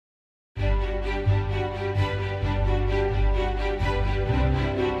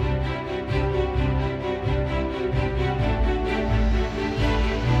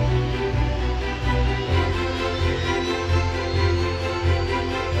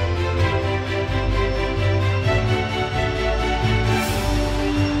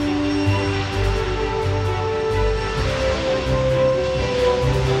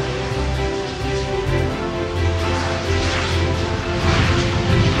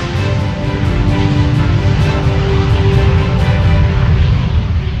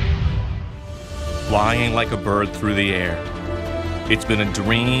flying like a bird through the air. It's been a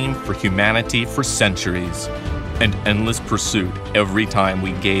dream for humanity for centuries, an endless pursuit every time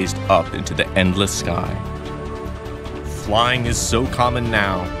we gazed up into the endless sky. Flying is so common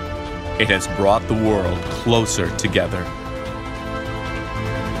now, it has brought the world closer together.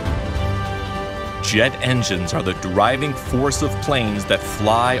 Jet engines are the driving force of planes that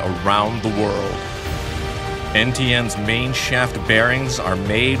fly around the world. NTN's main shaft bearings are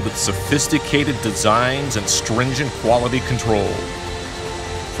made with sophisticated designs and stringent quality control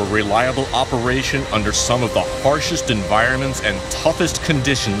for reliable operation under some of the harshest environments and toughest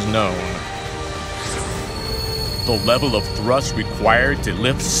conditions known. The level of thrust required to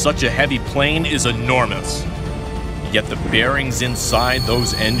lift such a heavy plane is enormous. Yet the bearings inside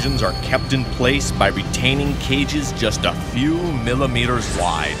those engines are kept in place by retaining cages just a few millimeters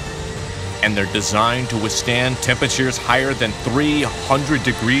wide. And they're designed to withstand temperatures higher than 300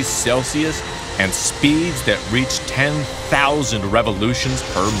 degrees Celsius and speeds that reach 10,000 revolutions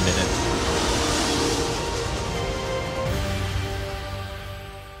per minute.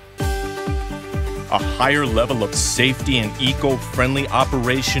 A higher level of safety and eco-friendly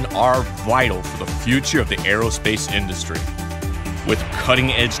operation are vital for the future of the aerospace industry. With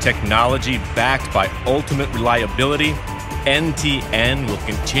cutting-edge technology backed by ultimate reliability, NTN will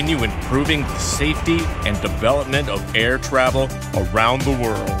continue improving the safety and development of air travel around the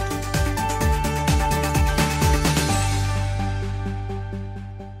world.